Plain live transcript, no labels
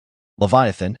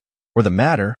Leviathan, or the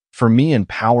matter, Forme and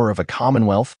Power of a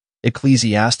Commonwealth,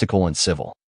 Ecclesiastical and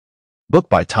Civil. Book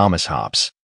by Thomas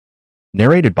Hobbes.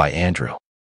 Narrated by Andrew.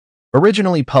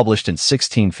 Originally published in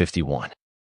 1651.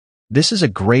 This is a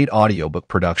great audiobook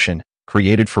production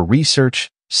created for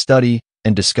research, study,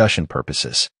 and discussion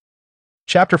purposes.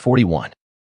 Chapter 41.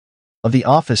 Of the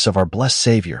Office of our Blessed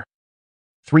Savior.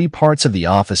 3 parts of the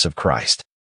office of Christ.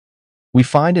 We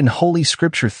find in Holy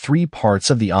Scripture 3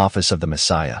 parts of the office of the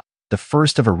Messiah, the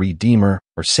first of a Redeemer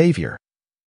or Savior,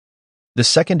 the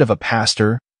second of a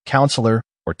pastor, counselor,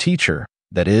 or teacher,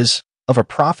 that is, of a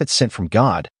prophet sent from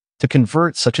God to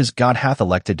convert such as God hath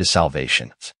elected to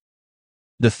salvation,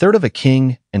 the third of a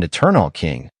king and eternal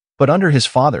king, but under his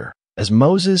father, as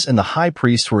Moses and the high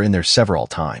priest were in their several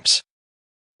times.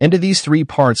 And to these 3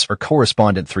 parts are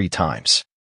correspondent 3 times.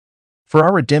 For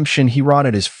our redemption he wrought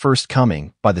at his first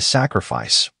coming by the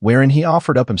sacrifice, wherein he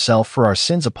offered up himself for our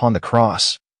sins upon the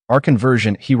cross. Our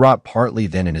conversion he wrought partly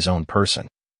then in his own person,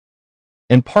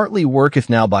 and partly worketh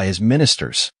now by his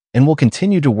ministers, and will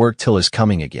continue to work till his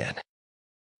coming again.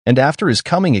 And after his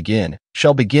coming again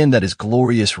shall begin that his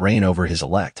glorious reign over his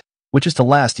elect, which is to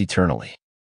last eternally.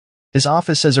 His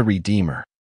office as a Redeemer.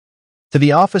 To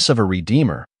the office of a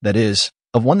Redeemer, that is,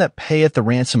 of one that payeth the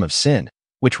ransom of sin,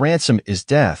 which ransom is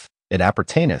death, it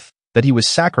appertaineth that he was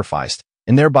sacrificed,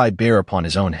 and thereby bare upon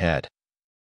his own head,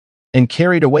 and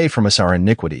carried away from us our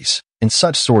iniquities, in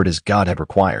such sort as God had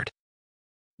required.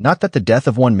 Not that the death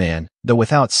of one man, though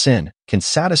without sin, can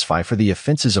satisfy for the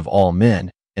offenses of all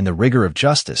men, in the rigor of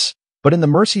justice, but in the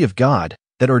mercy of God,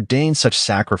 that ordained such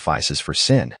sacrifices for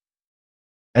sin,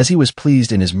 as he was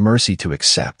pleased in his mercy to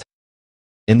accept.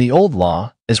 In the Old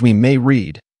Law, as we may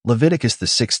read, Leviticus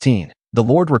 16, the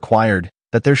Lord required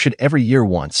that there should every year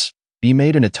once be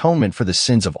made an atonement for the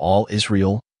sins of all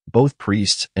Israel, both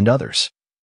priests and others.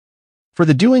 For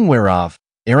the doing whereof,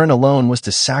 Aaron alone was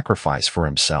to sacrifice for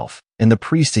himself, and the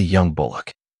priest a young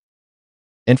bullock.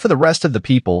 And for the rest of the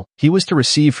people, he was to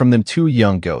receive from them 2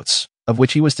 young goats, of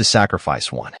which he was to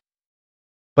sacrifice 1.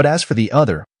 But as for the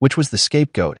other, which was the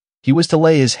scapegoat, he was to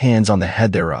lay his hands on the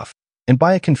head thereof, and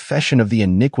by a confession of the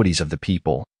iniquities of the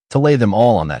people, to lay them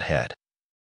all on that head.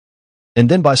 And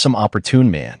then by some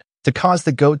opportune man, to cause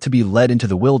the goat to be led into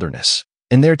the wilderness,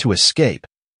 and there to escape,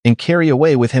 and carry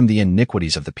away with him the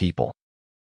iniquities of the people.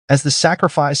 As the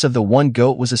sacrifice of the 1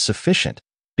 goat was a sufficient,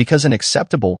 because an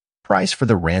acceptable, price for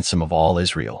the ransom of all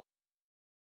Israel.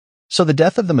 So the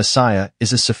death of the Messiah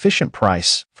is a sufficient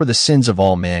price for the sins of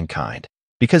all mankind,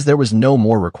 because there was no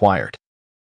more required.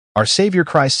 Our Savior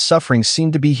Christ's sufferings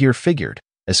seem to be here figured,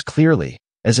 as clearly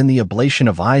as in the oblation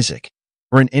of Isaac,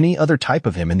 or in any other type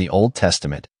of him in the Old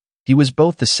Testament. He was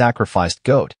both the sacrificed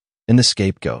goat and the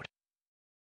scapegoat.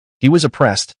 He was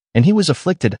oppressed, and he was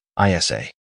afflicted, Isa.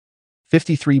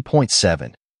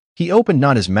 53.7. He opened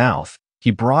not his mouth, he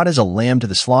brought as a lamb to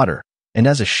the slaughter, and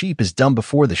as a sheep is dumb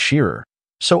before the shearer,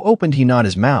 so opened he not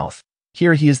his mouth.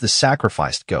 Here he is the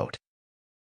sacrificed goat.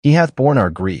 He hath borne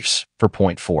our griefs, for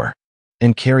point 4,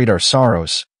 and carried our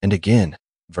sorrows, and again,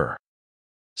 ver.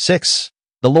 6.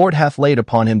 The Lord hath laid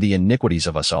upon him the iniquities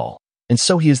of us all, and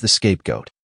so he is the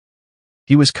scapegoat.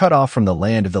 He was cut off from the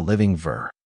land of the living, ver.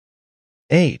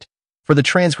 8. For the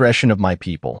transgression of my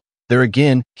people, there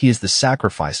again he is the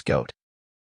sacrificed goat.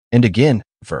 And again,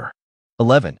 ver.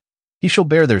 11. He shall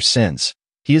bear their sins,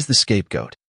 he is the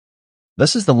scapegoat.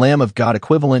 Thus is the Lamb of God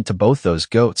equivalent to both those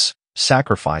goats,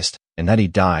 sacrificed, and that he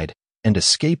died, and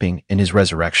escaping in his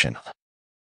resurrection,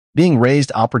 being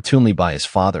raised opportunely by his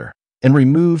Father, and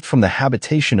removed from the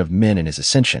habitation of men in his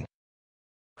ascension.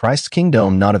 Christ's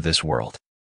kingdom not of this world.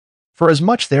 For as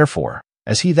much therefore,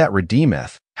 as he that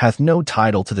redeemeth, hath no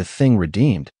title to the thing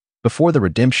redeemed, before the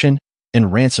redemption,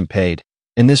 and ransom paid,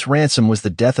 and this ransom was the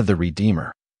death of the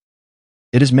Redeemer.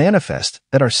 It is manifest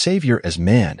that our Savior as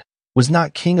man was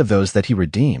not king of those that he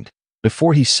redeemed,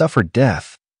 before he suffered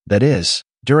death, that is,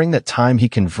 during that time he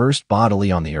conversed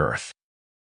bodily on the earth.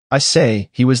 I say,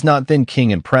 he was not then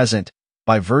king and present,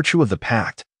 by virtue of the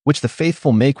pact, which the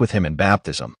faithful make with him in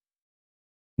baptism.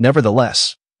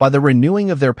 Nevertheless, by the renewing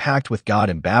of their pact with God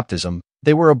in baptism,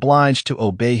 they were obliged to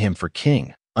obey him for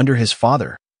king, under his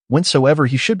Father, whensoever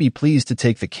he should be pleased to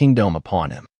take the kingdom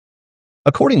upon him.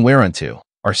 According whereunto,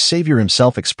 our Savior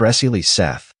himself expressly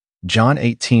saith, John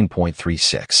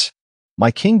 18.36, My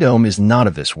kingdom is not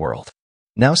of this world.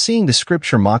 Now seeing the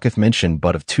Scripture mocketh mention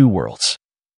but of 2 worlds.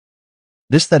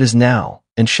 This that is now,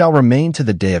 and shall remain to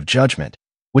the day of judgment,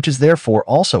 which is therefore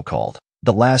also called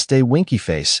the last day winky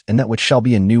face, and that which shall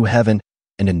be a new heaven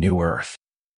and a new earth.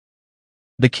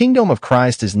 The kingdom of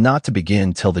Christ is not to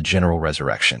begin till the general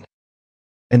resurrection.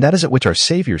 And that is at which our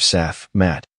Savior saith,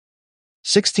 Matt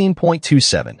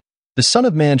 16.27, The The Son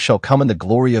of Man shall come in the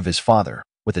glory of his Father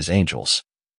with his angels.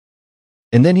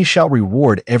 And then he shall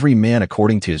reward every man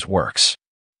according to his works.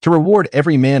 To reward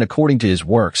every man according to his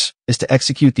works is to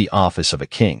execute the office of a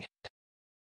king.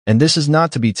 And this is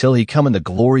not to be till he come in the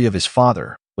glory of his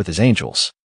Father with his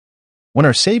angels. When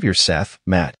our Savior saith,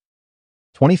 Matt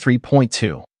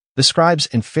 23.2, the scribes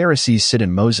and Pharisees sit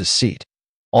in Moses' seat,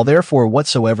 all therefore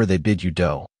whatsoever they bid you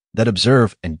do, that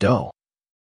observe and do.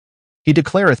 He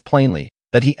declareth plainly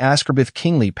that he asketh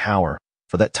kingly power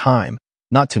for that time,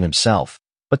 not to himself,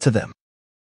 but to them.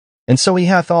 And so he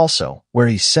hath also, where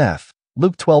he saith,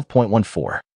 Luke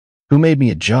 12.14, who made me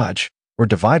a judge or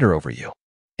divider over you?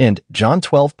 And John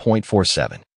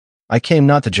 12.47, I came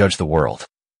not to judge the world,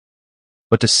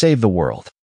 but to save the world.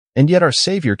 And yet our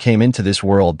Savior came into this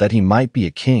world that he might be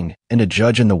a king and a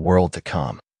judge in the world to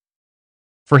come.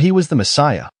 For he was the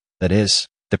Messiah, that is,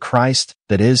 the Christ,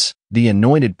 that is, the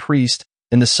anointed priest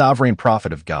and the sovereign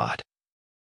prophet of God.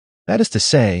 That is to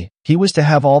say, he was to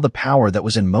have all the power that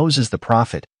was in Moses the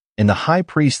prophet, in the high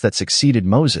priest that succeeded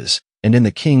Moses, and in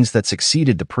the kings that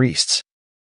succeeded the priests.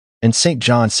 And St.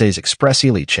 John says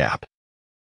expressly chap.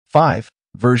 5,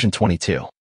 version 22.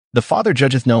 The Father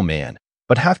judgeth no man,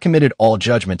 but hath committed all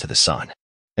judgment to the Son.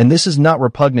 And this is not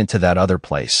repugnant to that other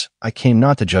place, I came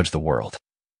not to judge the world.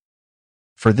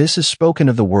 For this is spoken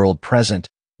of the world present,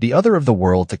 the other of the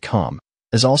world to come,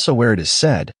 as also where it is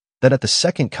said, that at the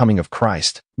second coming of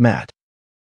Christ, Matt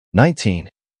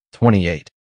 19:28,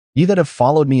 ye that have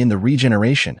followed me in the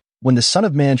regeneration, when the Son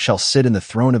of Man shall sit in the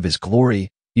throne of his glory,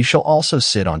 ye shall also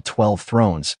sit on 12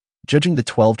 thrones, judging the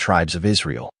 12 tribes of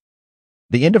Israel.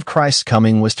 The end of Christ's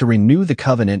coming was to renew the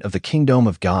covenant of the kingdom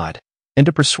of God, and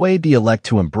to persuade the elect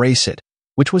to embrace it,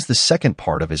 which was the second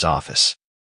part of his office.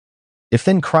 If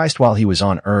then Christ, while he was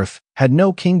on earth, had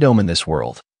no kingdom in this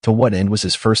world, to what end was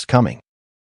his first coming?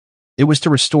 It was to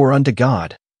restore unto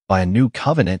God, by a new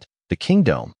covenant, the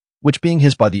kingdom, which being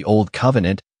his by the old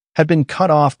covenant, had been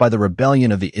cut off by the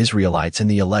rebellion of the Israelites in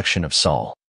the election of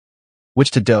Saul.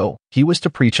 Which to do, he was to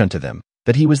preach unto them,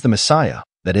 that he was the Messiah,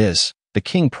 that is, the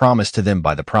king promised to them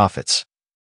by the prophets,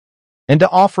 and to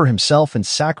offer himself in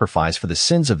sacrifice for the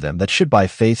sins of them that should by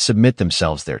faith submit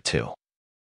themselves thereto.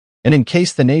 And in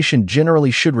case the nation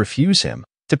generally should refuse him,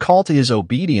 to call to his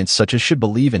obedience such as should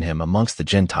believe in him amongst the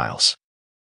Gentiles.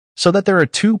 So that there are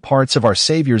two parts of our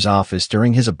Savior's office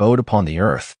during his abode upon the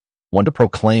earth, one to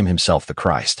proclaim himself the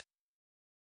Christ,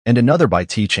 and another by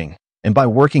teaching, and by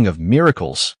working of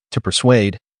miracles, to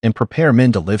persuade and prepare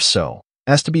men to live so,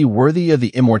 as to be worthy of the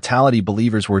immortality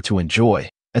believers were to enjoy,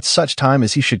 at such time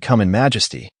as he should come in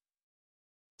majesty,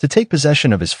 to take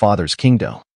possession of his Father's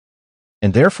kingdom.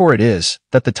 And therefore it is,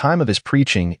 that the time of his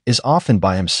preaching is often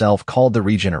by himself called the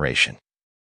regeneration,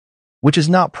 which is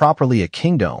not properly a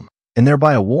kingdom, and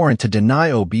thereby a warrant to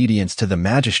deny obedience to the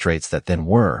magistrates that then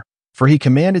were, for he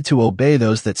commanded to obey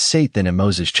those that sate then in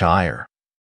Moses' chair,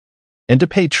 and to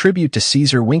pay tribute to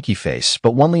Caesar winky-face,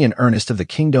 but only in earnest of the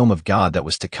kingdom of God that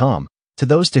was to come, to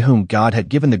those to whom God had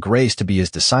given the grace to be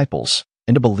his disciples,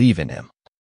 and to believe in him.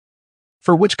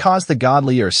 For which cause the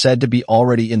godly are said to be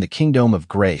already in the kingdom of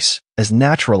grace, as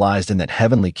naturalized in that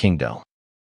heavenly kingdom.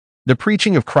 The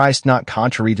preaching of Christ not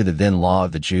contrary to the then law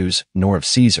of the Jews, nor of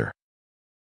Caesar.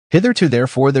 Hitherto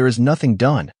therefore there is nothing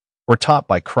done, or taught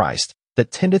by Christ,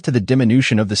 that tendeth to the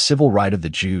diminution of the civil right of the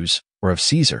Jews, or of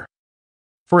Caesar.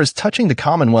 For as touching the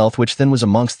Commonwealth which then was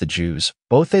amongst the Jews,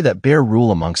 both they that bare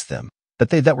rule amongst them, that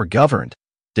they that were governed,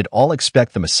 did all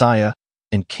expect the Messiah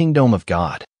and kingdom of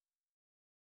God,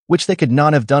 which they could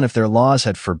not have done if their laws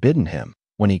had forbidden him,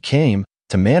 when he came,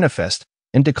 to manifest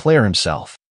and declare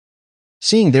himself.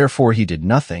 Seeing therefore he did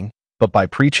nothing, but by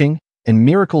preaching and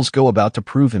miracles go about to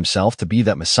prove himself to be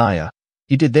that Messiah,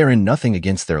 he did therein nothing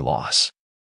against their laws.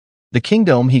 The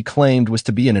kingdom he claimed was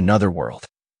to be in another world.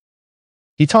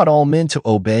 He taught all men to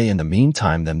obey in the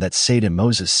meantime them that sate in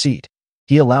Moses' seat.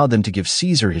 He allowed them to give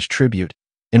Caesar his tribute,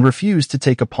 and refused to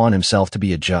take upon himself to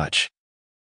be a judge.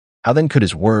 How then could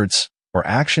his words or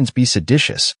actions be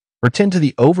seditious, or tend to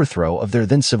the overthrow of their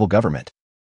then civil government?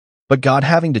 But God,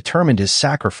 having determined his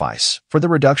sacrifice for the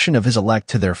reduction of his elect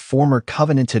to their former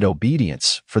covenanted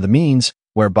obedience, for the means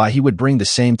whereby he would bring the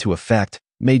same to effect,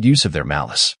 made use of their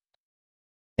malice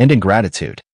and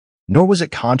ingratitude. Nor was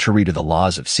it contrary to the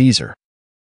laws of Caesar.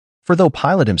 For though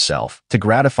Pilate himself, to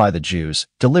gratify the Jews,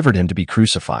 delivered him to be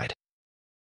crucified,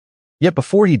 yet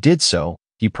before he did so,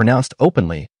 he pronounced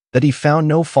openly that he found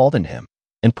no fault in him,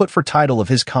 and put for title of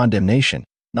his condemnation,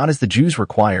 not as the Jews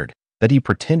required, that he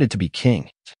pretended to be king,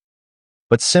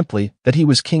 but simply that he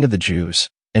was king of the Jews,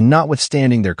 and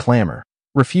notwithstanding their clamor,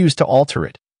 refused to alter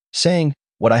it, saying,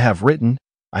 What I have written,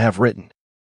 I have written.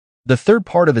 The third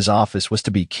part of his office was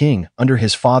to be king under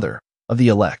his father, of the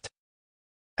elect.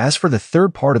 As for the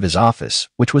third part of his office,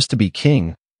 which was to be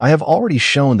king, I have already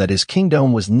shown that his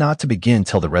kingdom was not to begin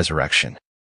till the resurrection.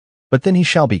 But then he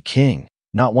shall be king,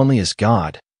 not only as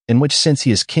God, in which sense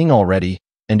he is king already,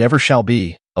 and ever shall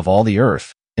be, of all the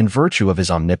earth, in virtue of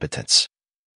his omnipotence,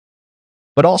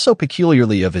 but also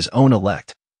peculiarly of his own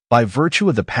elect, by virtue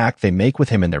of the pact they make with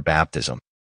him in their baptism.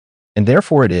 And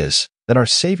therefore it is that our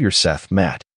Savior saith,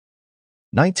 Matt.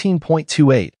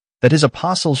 19.28, that his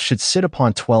apostles should sit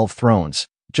upon 12 thrones,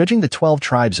 judging the 12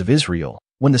 tribes of Israel,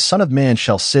 when the Son of Man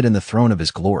shall sit in the throne of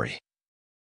his glory.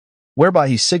 Whereby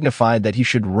he signified that he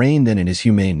should reign then in his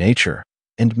humane nature.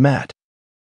 And Matt.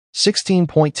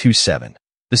 16.27,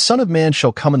 the Son of Man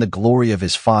shall come in the glory of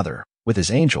his Father, with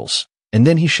his angels, and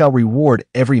then he shall reward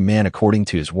every man according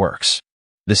to his works.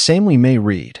 The same we may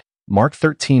read, Mark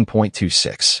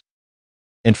 13.26,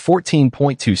 and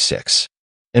 14.26,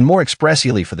 and more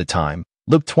expressly for the time,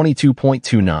 Luke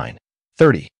 22.29,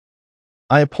 30.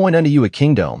 I appoint unto you a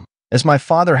kingdom, as my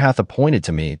Father hath appointed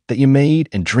to me, that ye may eat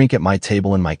and drink at my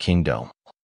table in my kingdom,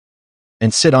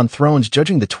 and sit on thrones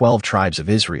judging the 12 tribes of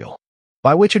Israel,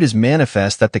 by which it is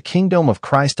manifest that the kingdom of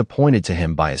Christ appointed to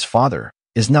him by his Father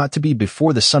is not to be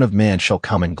before the Son of Man shall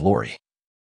come in glory,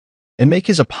 and make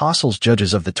his apostles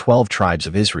judges of the 12 tribes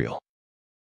of Israel.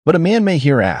 But a man may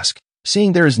here ask,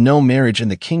 seeing there is no marriage in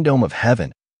the kingdom of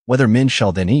heaven, whether men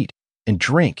shall then eat and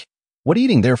drink, what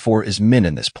eating therefore is men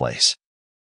in this place?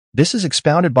 This is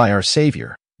expounded by our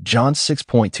Savior, John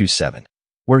 6.27,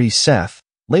 where he saith,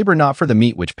 Labor not for the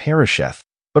meat which perisheth,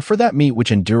 but for that meat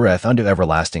which endureth unto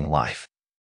everlasting life,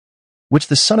 which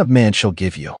the Son of Man shall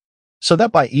give you. So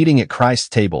that by eating at Christ's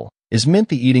table is meant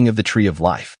the eating of the tree of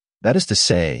life, that is to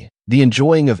say, the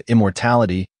enjoying of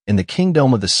immortality in the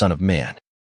kingdom of the Son of Man.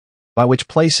 By which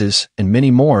places, and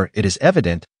many more, it is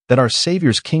evident that our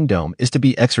Savior's kingdom is to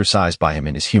be exercised by him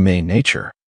in his humane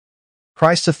nature.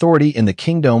 Christ's authority in the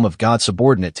kingdom of God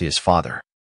subordinate to his Father.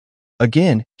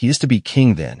 Again, he is to be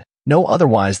king then, no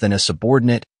otherwise than as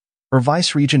subordinate, or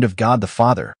vice-regent of God the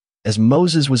Father, as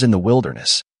Moses was in the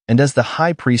wilderness, and as the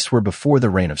high priests were before the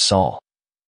reign of Saul,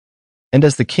 and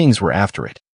as the kings were after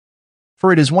it.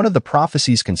 For it is one of the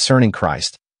prophecies concerning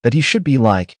Christ, that he should be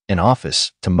like, in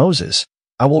office, to Moses,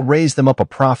 I will raise them up a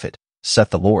prophet,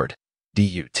 saith the Lord.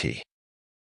 Dut.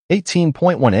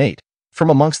 18.18, from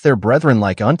amongst their brethren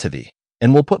like unto thee,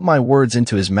 and will put my words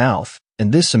into his mouth,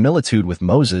 and this similitude with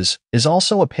Moses is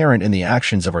also apparent in the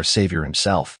actions of our Savior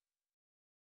himself,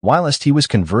 whilst he was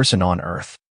conversant on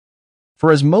earth.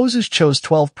 For as Moses chose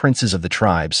 12 princes of the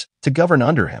tribes to govern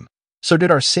under him, so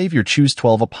did our Savior choose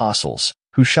 12 apostles,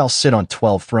 who shall sit on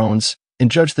 12 thrones,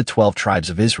 and judge the 12 tribes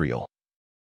of Israel.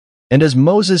 And as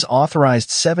Moses authorized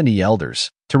 70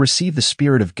 elders to receive the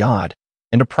Spirit of God,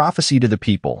 and to prophesy to the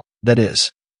people, that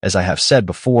is, as I have said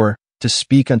before, to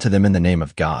speak unto them in the name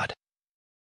of God.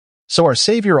 So our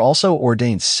Savior also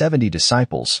ordained 70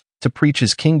 disciples to preach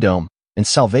his kingdom and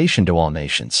salvation to all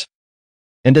nations.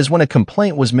 And as when a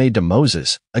complaint was made to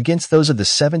Moses against those of the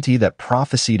 70 that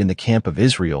prophesied in the camp of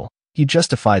Israel, he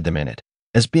justified them in it,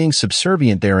 as being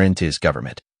subservient therein to his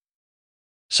government.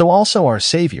 So also our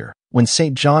Savior, when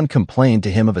St. John complained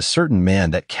to him of a certain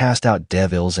man that cast out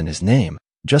devils in his name,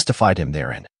 justified him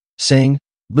therein, saying,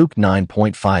 Luke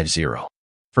 9.50,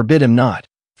 Forbid him not,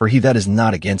 for he that is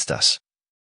not against us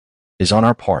is on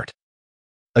our part.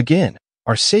 Again,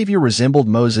 our Savior resembled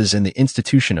Moses in the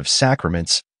institution of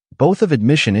sacraments, both of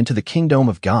admission into the kingdom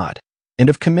of God, and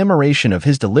of commemoration of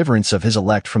his deliverance of his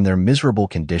elect from their miserable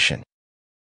condition.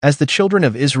 As the children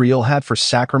of Israel had for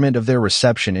sacrament of their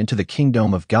reception into the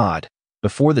kingdom of God,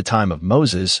 before the time of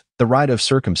Moses, the rite of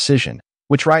circumcision,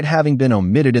 which rite having been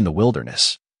omitted in the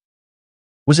wilderness,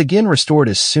 was again restored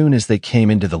as soon as they came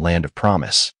into the land of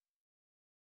promise.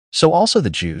 So also the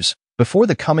Jews, before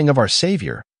the coming of our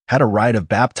Savior, had a rite of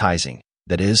baptizing,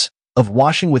 that is, of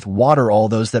washing with water all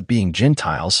those that being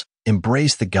Gentiles,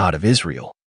 embraced the God of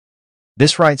Israel.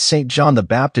 This rite St. John the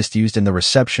Baptist used in the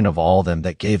reception of all them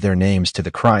that gave their names to the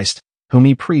Christ, whom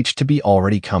he preached to be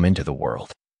already come into the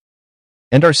world.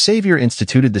 And our Savior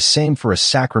instituted the same for a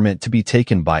sacrament to be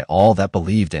taken by all that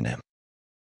believed in him.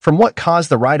 From what cause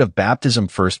the rite of baptism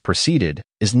first proceeded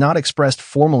is not expressed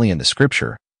formally in the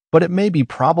Scripture, but it may be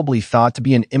probably thought to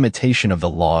be an imitation of the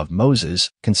law of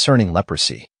Moses concerning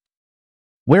leprosy,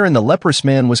 wherein the leprous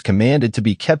man was commanded to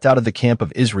be kept out of the camp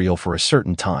of Israel for a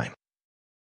certain time,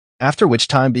 after which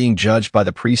time being judged by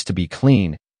the priest to be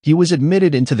clean, he was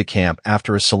admitted into the camp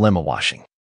after a solemn washing.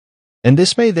 And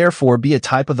this may therefore be a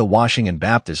type of the washing in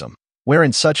baptism,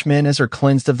 wherein such men as are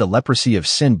cleansed of the leprosy of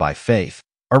sin by faith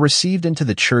are received into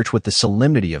the church with the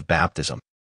solemnity of baptism.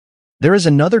 There is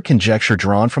another conjecture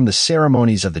drawn from the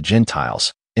ceremonies of the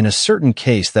Gentiles in a certain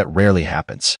case that rarely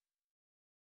happens.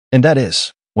 And that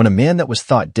is, when a man that was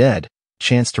thought dead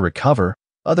chanced to recover,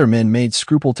 other men made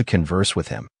scruple to converse with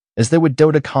him, as they would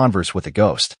do to converse with a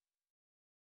ghost.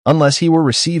 Unless he were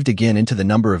received again into the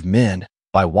number of men,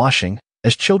 by washing,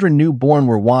 as children new born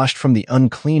were washed from the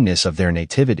uncleanness of their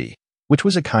nativity, which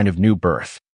was a kind of new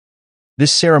birth.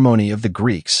 This ceremony of the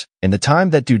Greeks, in the time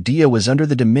that Judea was under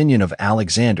the dominion of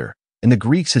Alexander, and the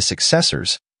Greeks his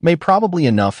successors, may probably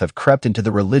enough have crept into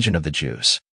the religion of the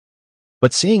Jews.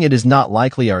 But seeing it is not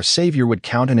likely our Savior would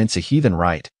countenance a heathen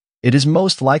rite, it is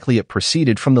most likely it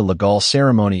proceeded from the legal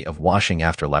ceremony of washing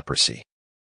after leprosy.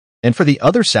 And for the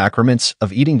other sacraments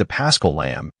of eating the paschal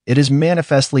lamb, it is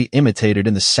manifestly imitated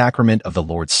in the sacrament of the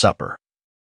Lord's Supper,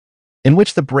 in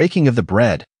which the breaking of the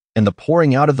bread and the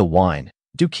pouring out of the wine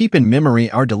do keep in memory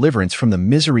our deliverance from the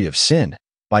misery of sin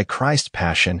by Christ's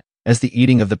passion, as the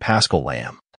eating of the paschal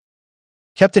lamb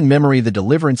kept in memory the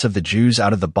deliverance of the Jews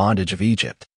out of the bondage of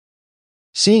Egypt.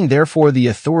 Seeing therefore the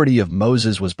authority of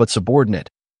Moses was but subordinate,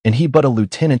 and he but a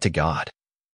lieutenant to God,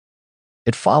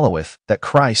 it followeth that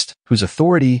Christ, whose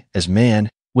authority as man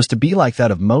was to be like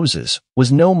that of Moses,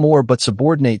 was no more but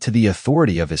subordinate to the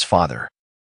authority of his Father.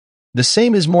 The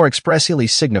same is more expressly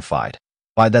signified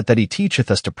by that he teacheth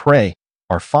us to pray,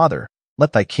 Our Father,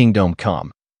 let thy kingdom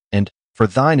come, and for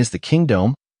thine is the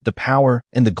kingdom, the power,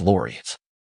 and the glory.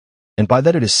 And by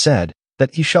that it is said,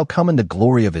 that he shall come in the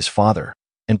glory of his Father,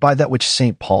 and by that which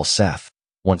St. Paul saith,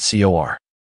 1 Cor.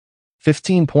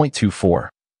 15.24,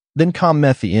 Then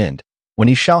cometh the end, when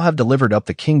he shall have delivered up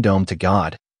the kingdom to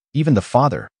God, even the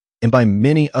Father, and by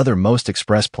many other most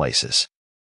express places.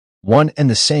 One and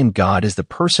the same God is the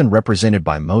person represented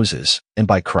by Moses and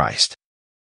by Christ.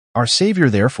 Our Savior,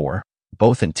 therefore,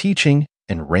 both in teaching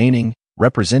and reigning,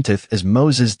 representeth as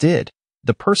Moses did,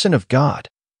 the person of God,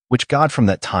 which God from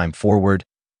that time forward,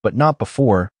 but not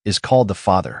before, is called the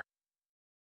Father.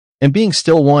 And being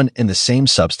still one and the same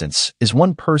substance, is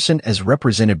one person as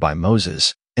represented by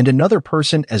Moses, and another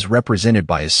person as represented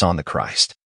by his Son the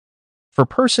Christ. For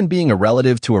person being a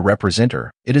relative to a representer,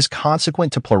 it is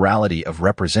consequent to plurality of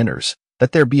representers,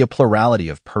 that there be a plurality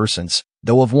of persons,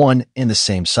 though of one and the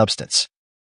same substance.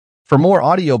 For more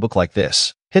audiobook like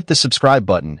this, hit the subscribe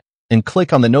button and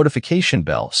click on the notification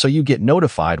bell so you get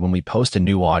notified when we post a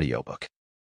new audiobook.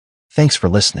 Thanks for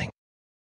listening.